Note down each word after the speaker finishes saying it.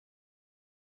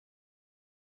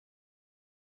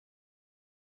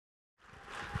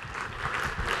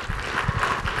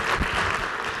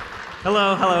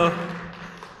Hello, hello.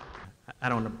 I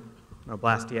don't want to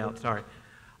blast you out, sorry.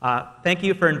 Thank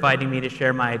you for inviting me to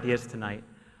share my ideas tonight.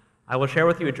 I will share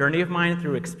with you a journey of mine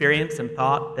through experience and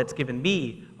thought that's given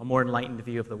me a more enlightened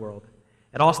view of the world.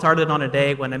 It all started on a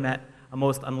day when I met a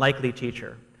most unlikely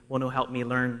teacher, one who helped me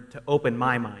learn to open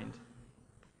my mind.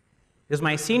 It was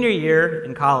my senior year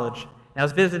in college, and I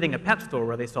was visiting a pet store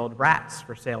where they sold rats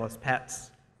for sale as pets.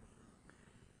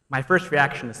 My first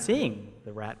reaction to seeing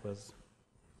the rat was,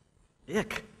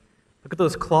 ick. Look at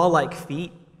those claw-like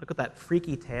feet. Look at that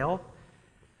freaky tail.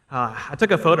 I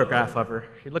took a photograph of her.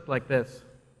 She looked like this.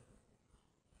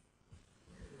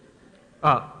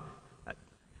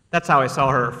 That's how I saw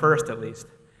her at first, at least.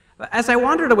 As I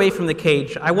wandered away from the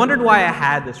cage, I wondered why I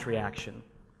had this reaction.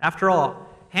 After all,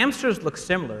 hamsters look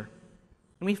similar,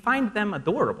 and we find them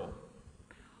adorable.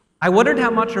 I wondered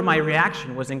how much of my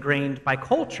reaction was ingrained by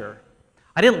culture.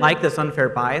 I didn't like this unfair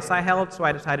bias I held, so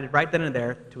I decided right then and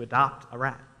there to adopt a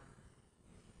rat.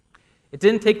 It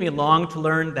didn't take me long to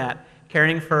learn that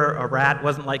caring for a rat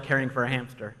wasn't like caring for a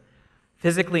hamster.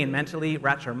 Physically and mentally,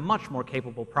 rats are much more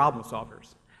capable problem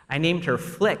solvers. I named her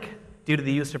Flick due to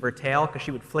the use of her tail, because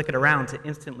she would flick it around to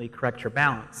instantly correct her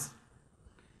balance.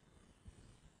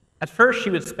 At first, she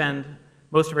would spend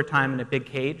most of her time in a big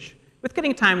cage, with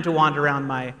getting time to wander around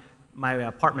my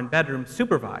apartment bedroom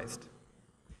supervised.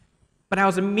 But I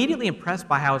was immediately impressed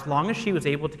by how, as long as she was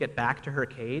able to get back to her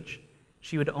cage,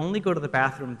 she would only go to the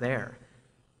bathroom there.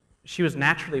 She was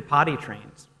naturally potty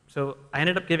trained, so I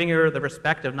ended up giving her the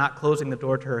respect of not closing the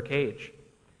door to her cage.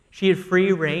 She had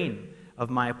free reign of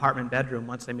my apartment bedroom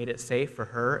once I made it safe for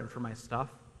her and for my stuff.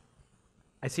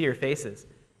 I see your faces.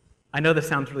 I know this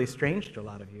sounds really strange to a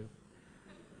lot of you.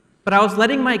 But I was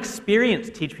letting my experience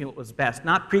teach me what was best,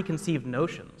 not preconceived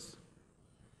notions.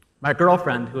 My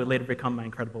girlfriend, who would later become my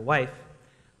incredible wife,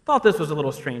 thought this was a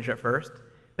little strange at first,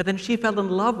 but then she fell in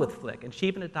love with Flick, and she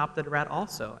even adopted a rat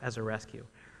also as a rescue.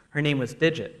 Her name was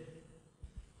Digit.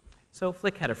 So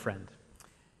Flick had a friend.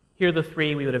 Here are the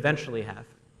three we would eventually have.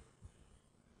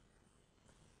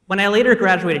 When I later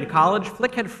graduated college,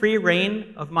 Flick had free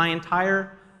reign of my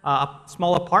entire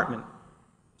small apartment.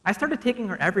 I started taking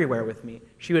her everywhere with me.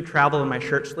 She would travel in my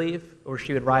shirt sleeve, or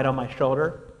she would ride on my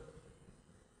shoulder.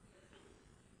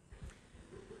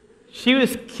 She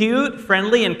was cute,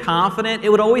 friendly, and confident. It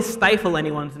would always stifle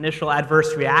anyone's initial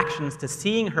adverse reactions to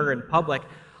seeing her in public.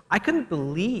 I couldn't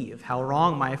believe how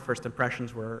wrong my first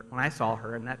impressions were when I saw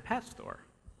her in that pet store.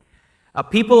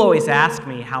 People always ask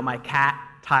me how my cat,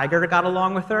 Tiger, got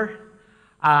along with her.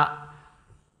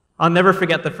 I'll never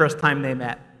forget the first time they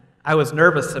met. I was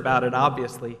nervous about it,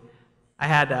 obviously. I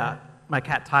had my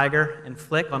cat, Tiger, and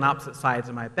Flick on opposite sides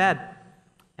of my bed,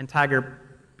 and Tiger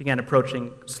began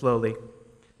approaching slowly.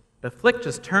 But Flick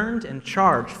just turned and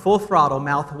charged, full throttle,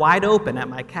 mouth wide open at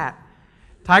my cat.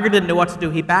 Tiger didn't know what to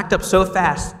do. He backed up so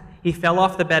fast, he fell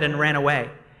off the bed and ran away.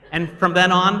 And from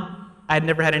then on, I had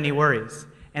never had any worries.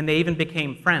 And they even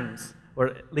became friends, or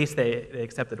at least they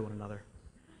accepted one another.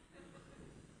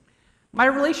 My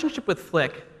relationship with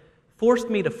Flick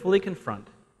forced me to fully confront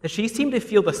that she seemed to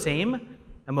feel the same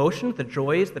emotions, the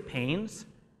joys, the pains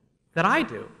that I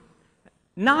do.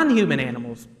 Non-human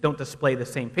animals don't display the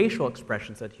same facial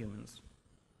expressions that humans.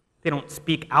 They don't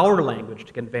speak our language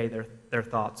to convey their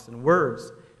thoughts and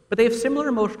words, but they have similar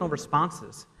emotional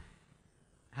responses.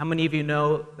 How many of you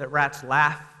know that rats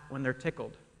laugh when they're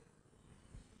tickled?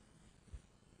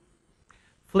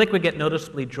 Flick would get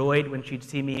noticeably joyed when she'd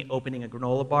see me opening a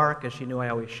granola bar because she knew I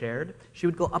always shared. She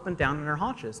would go up and down on her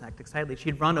haunches and act excitedly.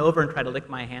 She'd run over and try to lick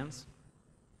my hands.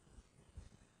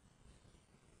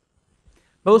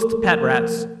 Most pet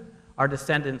rats are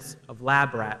descendants of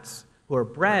lab rats who are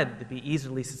bred to be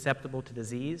easily susceptible to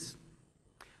disease.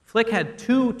 Flick had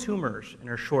 2 tumors in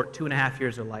her short 2.5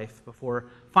 years of life before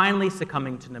finally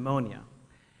succumbing to pneumonia.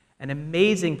 An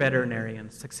amazing veterinarian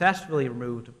successfully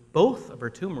removed both of her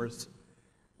tumors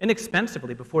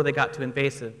inexpensively before they got too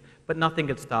invasive, but nothing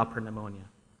could stop her pneumonia.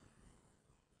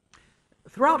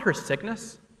 Throughout her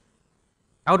sickness,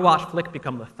 I would watch Flick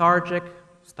become lethargic,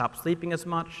 stop sleeping as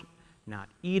much, not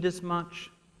eat as much,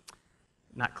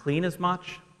 not clean as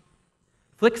much.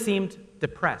 Flick seemed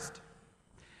depressed.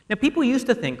 Now, people used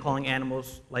to think calling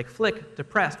animals like Flick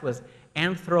depressed was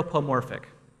anthropomorphic,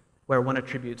 where one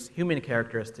attributes human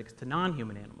characteristics to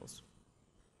non-human animals.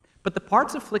 But the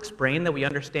parts of Flick's brain that we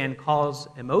understand cause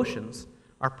emotions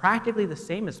are practically the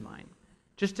same as mine,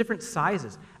 just different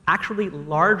sizes, actually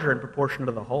larger in proportion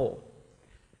to the whole.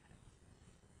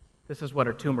 This is what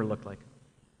her tumor looked like.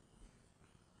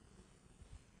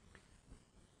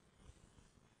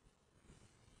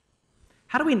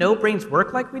 How do we know brains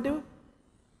work like we do?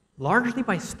 largely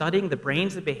by studying the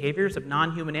brains and behaviors of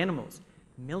non-human animals,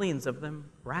 millions of them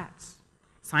rats.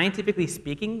 Scientifically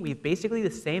speaking, we have basically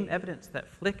the same evidence that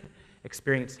Flick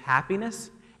experienced happiness,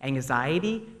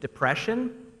 anxiety,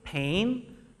 depression,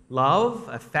 pain, love,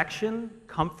 affection,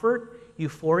 comfort,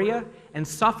 euphoria, and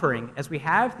suffering as we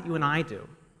have that you and I do.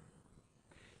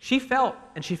 She felt,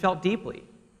 and she felt deeply.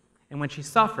 And when she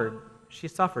suffered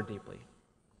deeply.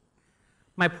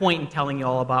 My point in telling you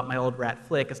all about my old rat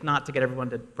Flick is not to get everyone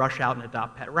to rush out and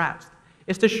adopt pet rats.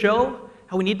 It's to show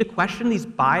how we need to question these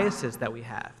biases that we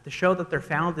have, to show that they're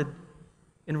founded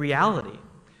in reality.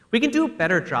 We can do a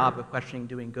better job of questioning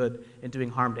doing good and doing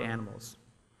harm to animals.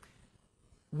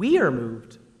 We are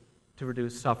moved to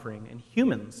reduce suffering in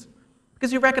humans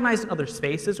because we recognize in other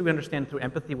spaces, we understand through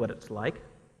empathy what it's like.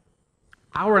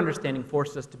 Our understanding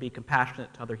forces us to be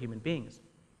compassionate to other human beings.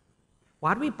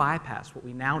 Why do we bypass what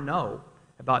we now know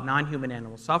about non-human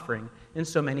animal suffering in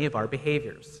so many of our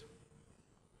behaviors?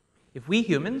 If we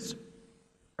humans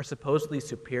are supposedly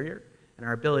superior in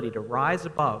our ability to rise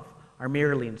above our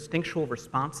merely instinctual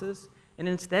responses and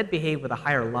instead behave with a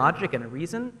higher logic and a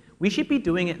reason, we should be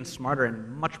doing it in smarter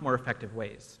and much more effective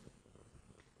ways.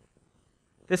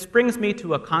 This brings me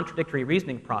to a contradictory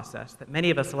reasoning process that many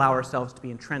of us allow ourselves to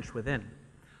be entrenched within.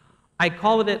 I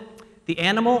call it the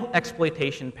animal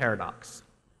exploitation paradox.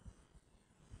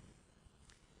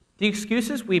 The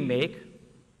excuses we make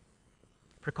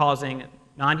for causing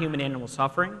non-human animal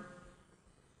suffering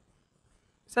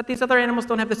is that these other animals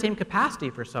don't have the same capacity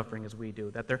for suffering as we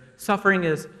do, that their suffering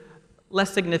is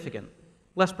less significant,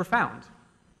 less profound.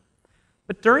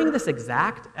 But during this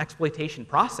exact exploitation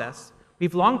process,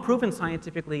 we've long proven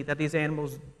scientifically that these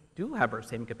animals do have our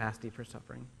same capacity for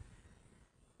suffering,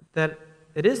 that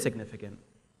it is significant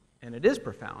and it is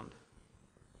profound.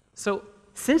 So,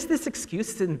 since this excuse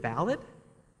is invalid,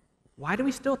 why do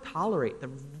we still tolerate the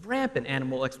rampant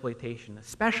animal exploitation,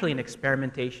 especially in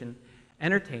experimentation,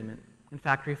 entertainment, and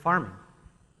factory farming?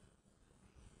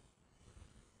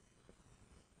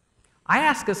 I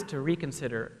ask us to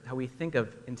reconsider how we think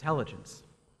of intelligence.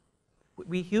 What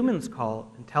we humans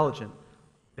call intelligent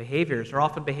behaviors are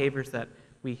often behaviors that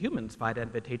we humans find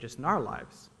advantageous in our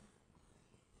lives.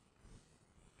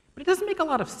 But it doesn't make a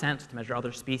lot of sense to measure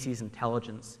other species'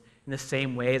 intelligence in the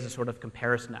same way as a sort of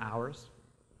comparison to ours.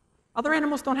 Other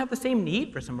animals don't have the same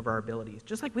need for some of our abilities,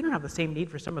 just like we don't have the same need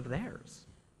for some of theirs.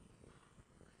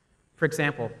 For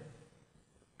example,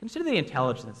 consider the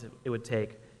intelligence it would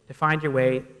take to find your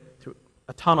way through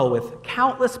a tunnel with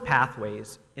countless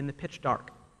pathways in the pitch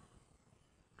dark.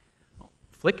 Well,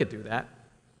 Flick could do that,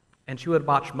 and she would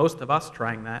watch most of us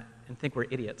trying that and think we're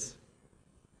idiots.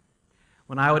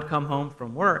 When I would come home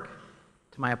from work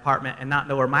to my apartment and not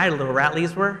know where my little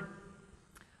ratlies were,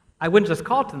 I wouldn't just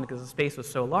call to them because the space was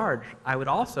so large. I would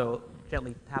also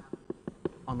gently tap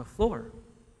on the floor.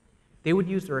 They would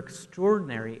use their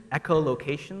extraordinary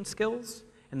echolocation skills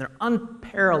and their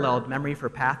unparalleled memory for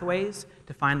pathways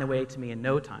to find the way to me in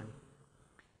no time.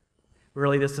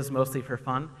 Really, this is mostly for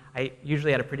fun. I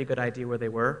usually had a pretty good idea where they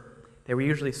were. They were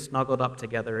usually snuggled up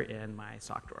together in my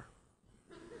sock drawer.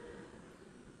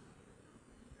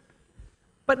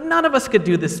 But none of us could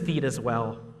do this feat as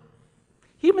well.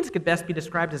 Humans could best be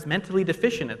described as mentally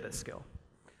deficient at this skill.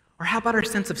 Or how about our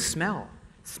sense of smell?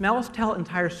 Smells tell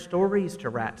entire stories to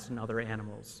rats and other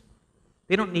animals.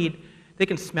 They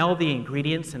can smell the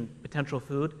ingredients in potential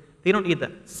food. They don't need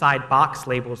the side box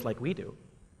labels like we do.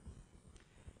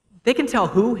 They can tell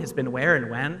who has been where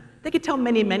and when. They can tell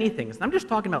many, many things. And I'm just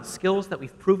talking about skills that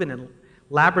we've proven in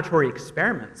laboratory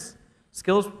experiments.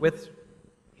 Skills with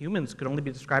humans could only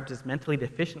be described as mentally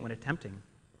deficient when attempting.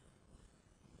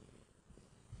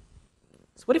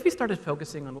 So what if we started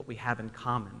focusing on what we have in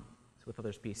common with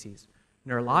other species,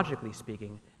 neurologically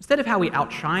speaking, instead of how we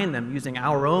outshine them using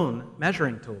our own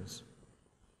measuring tools?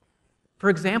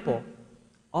 For example,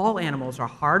 all animals are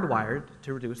hardwired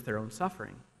to reduce their own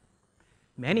suffering.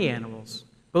 Many animals,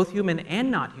 both human and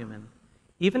not human,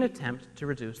 even attempt to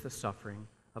reduce the suffering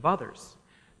of others.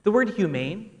 The word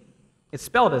humane is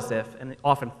spelled as if, and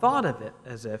often thought of it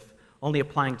as if, only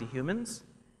applying to humans,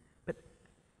 but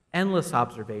endless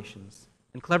observations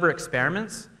and clever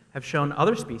experiments have shown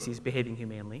other species behaving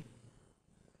humanely,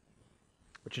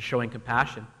 which is showing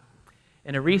compassion.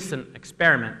 In a recent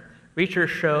experiment,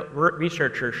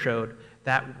 researchers showed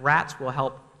that rats will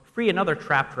help free another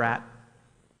trapped rat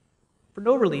for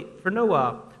no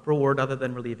reward other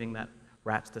than relieving that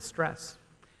rat's distress.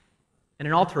 In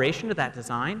an alteration to that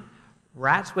design,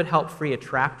 rats would help free a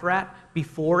trapped rat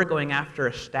before going after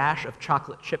a stash of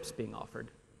chocolate chips being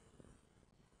offered.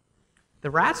 The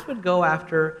rats would go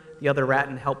after the other rat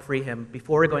and help free him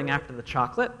before going after the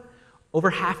chocolate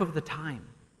over half of the time.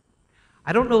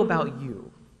 I don't know about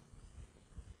you,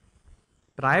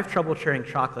 but I have trouble sharing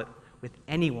chocolate with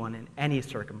anyone in any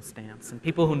circumstance, and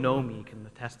people who know me can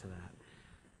attest to that.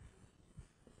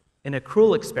 In a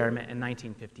cruel experiment in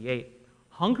 1958,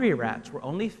 hungry rats were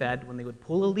only fed when they would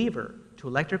pull a lever to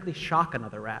electrically shock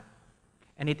another rat,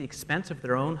 and at the expense of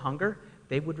their own hunger,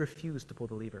 they would refuse to pull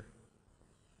the lever.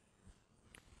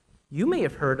 You may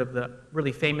have heard of the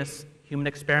really famous human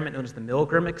experiment known as the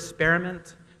Milgram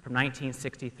experiment from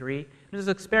 1963. It was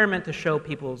an experiment to show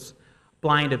people's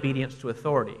blind obedience to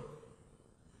authority.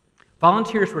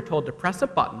 Volunteers were told to press a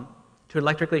button to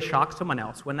electrically shock someone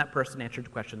else when that person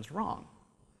answered questions wrong.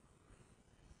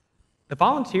 The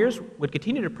volunteers would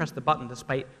continue to press the button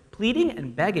despite pleading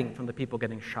and begging from the people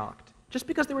getting shocked, just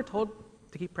because they were told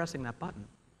to keep pressing that button.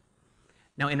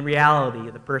 Now, in reality,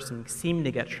 the person seeming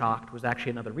to get shocked was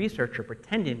actually another researcher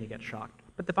pretending to get shocked,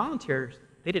 but the volunteers,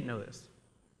 they didn't know this.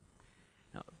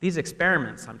 Now, these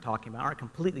experiments I'm talking about aren't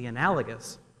completely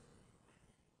analogous,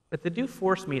 but they do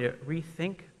force me to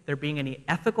rethink there being any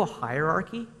ethical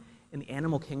hierarchy in the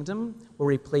animal kingdom where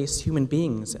we place human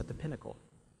beings at the pinnacle.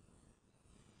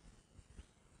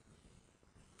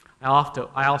 I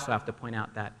also have to point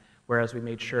out that whereas we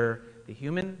made sure the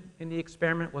human in the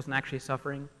experiment wasn't actually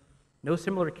suffering, no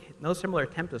similar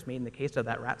attempt was made in the case of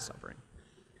that rat suffering.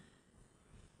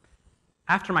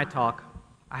 After my talk,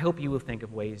 I hope you will think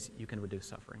of ways you can reduce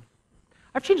suffering.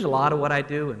 I've changed a lot of what I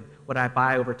do and what I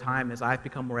buy over time as I've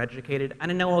become more educated,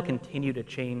 and I know I'll continue to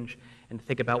change and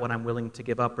think about what I'm willing to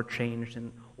give up or change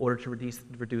in order to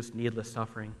reduce needless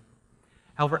suffering.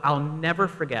 However, I'll never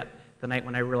forget the night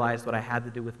when I realized what I had to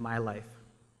do with my life,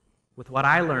 with what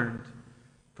I learned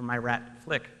from my rat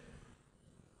flick.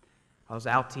 I was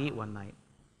out to eat one night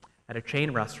at a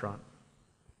chain restaurant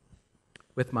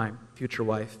with my future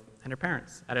wife and her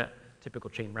parents at a typical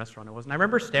chain restaurant it was. And I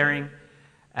remember staring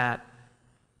at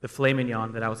the filet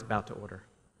mignon that I was about to order.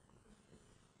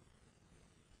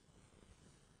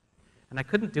 And I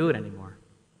couldn't do it anymore.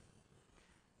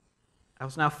 I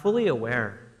was now fully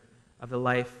aware of the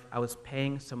life I was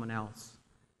paying someone else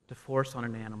to force on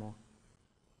an animal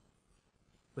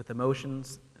with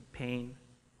emotions, pain,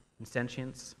 and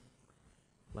sentience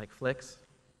like Flick's,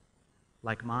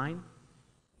 like mine,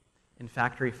 in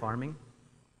factory farming.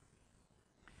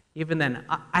 Even then,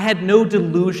 I had no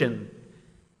delusion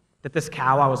that this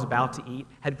cow I was about to eat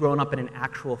had grown up in an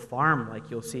actual farm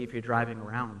like you'll see if you're driving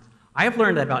around. I have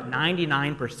learned that about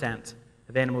 99%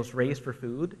 of animals raised for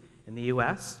food in the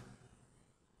US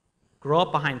grow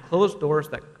up behind closed doors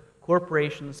that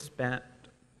corporations spent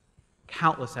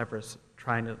countless efforts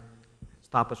trying to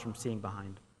stop us from seeing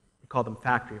behind. We call them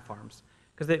factory farms,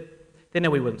 because they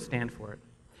know we wouldn't stand for it.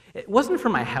 It wasn't for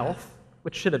my health,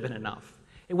 which should have been enough.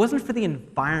 It wasn't for the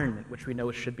environment, which we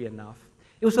know should be enough.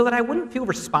 It was so that I wouldn't feel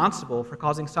responsible for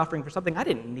causing suffering for something I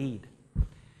didn't need.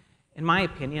 In my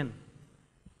opinion,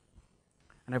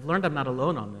 and I've learned I'm not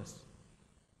alone on this,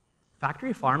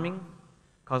 factory farming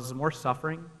causes more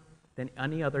suffering than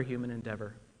any other human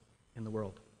endeavor in the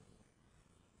world.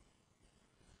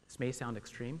 This may sound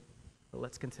extreme, but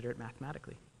let's consider it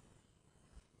mathematically.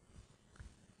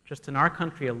 Just in our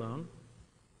country alone,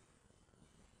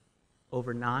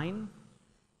 over 9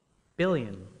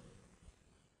 billion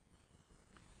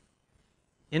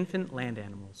infant land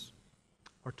animals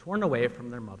are torn away from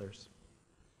their mothers,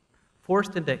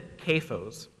 forced into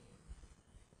CAFOs,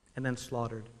 and then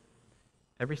slaughtered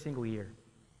every single year.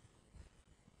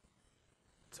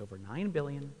 It's over 9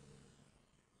 billion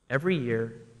every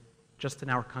year just in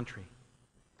our country.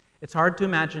 It's hard to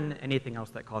imagine anything else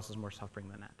that causes more suffering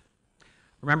than that.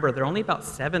 Remember, there are only about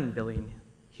 7 billion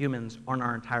humans on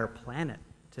our entire planet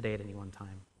today at any one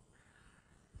time.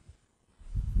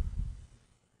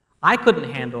 I couldn't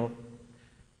handle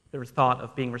the thought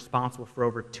of being responsible for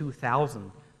over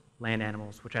 2,000 land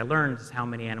animals, which I learned is how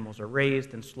many animals are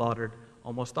raised and slaughtered,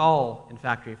 almost all in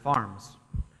factory farms,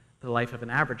 for the life of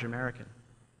an average American.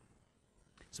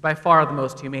 So by far the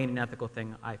most humane and ethical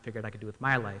thing I figured I could do with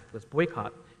my life was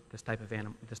boycott this type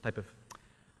of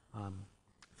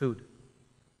food.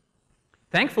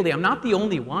 Thankfully, I'm not the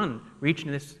only one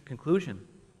reaching this conclusion.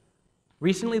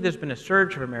 Recently, there's been a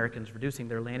surge of Americans reducing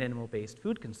their land animal-based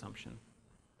food consumption.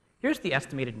 Here's the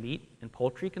estimated meat and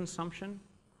poultry consumption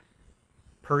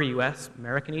per U.S.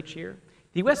 American each year.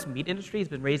 The U.S. meat industry has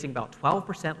been raising about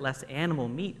 12% less animal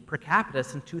meat per capita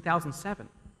since 2007.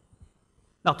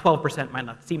 Now, 12% might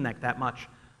not seem like that much,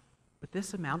 but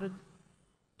this amounted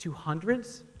to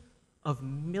hundreds of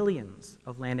millions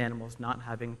of land animals not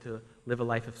having to live a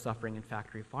life of suffering in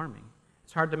factory farming.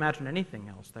 It's hard to imagine anything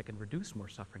else that can reduce more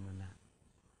suffering than that.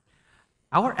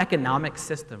 Our economic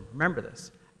system, remember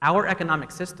this, Our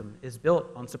economic system is built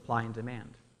on supply and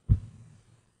demand.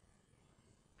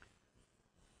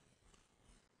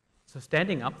 So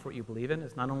standing up for what you believe in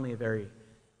is not only a very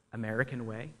American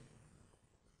way,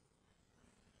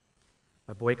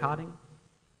 by boycotting,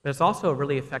 but it's also a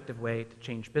really effective way to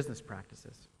change business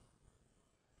practices.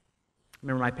 I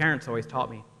remember my parents always taught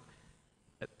me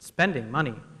that spending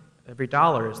money, every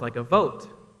dollar is like a vote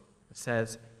that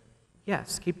says,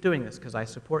 yes, keep doing this because I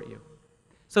support you.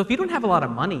 So if you don't have a lot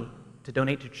of money to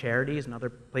donate to charities and other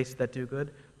places that do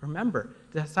good, remember,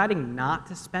 deciding not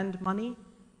to spend money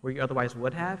where you otherwise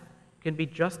would have can be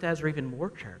just as or even more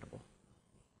charitable.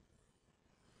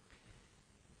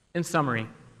 In summary,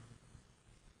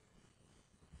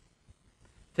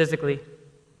 physically,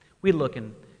 we look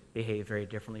and behave very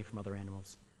differently from other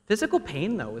animals. Physical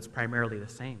pain, though, is primarily the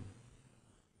same.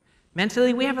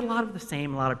 Mentally, we have a lot of the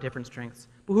same, a lot of different strengths,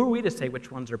 but who are we to say which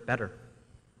ones are better?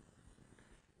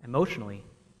 Emotionally,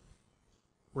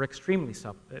 we're extremely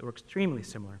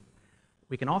similar.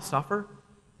 We can all suffer,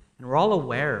 and we're all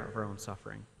aware of our own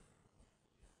suffering.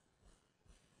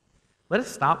 Let us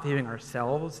stop viewing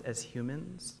ourselves as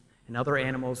humans and other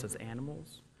animals as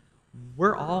animals.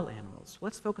 We're all animals.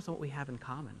 Let's focus on what we have in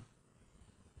common.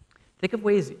 Think of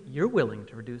ways you're willing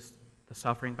to reduce the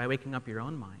suffering by waking up your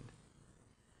own mind.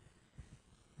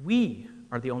 We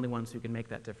are the only ones who can make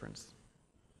that difference.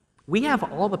 We have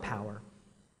all the power.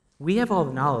 We have all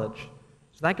the knowledge,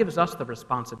 so that gives us the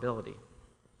responsibility.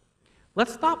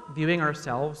 Let's stop viewing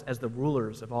ourselves as the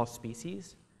rulers of all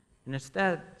species, and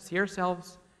instead see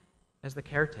ourselves as the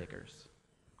caretakers.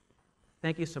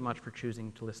 Thank you so much for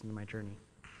choosing to listen to my journey.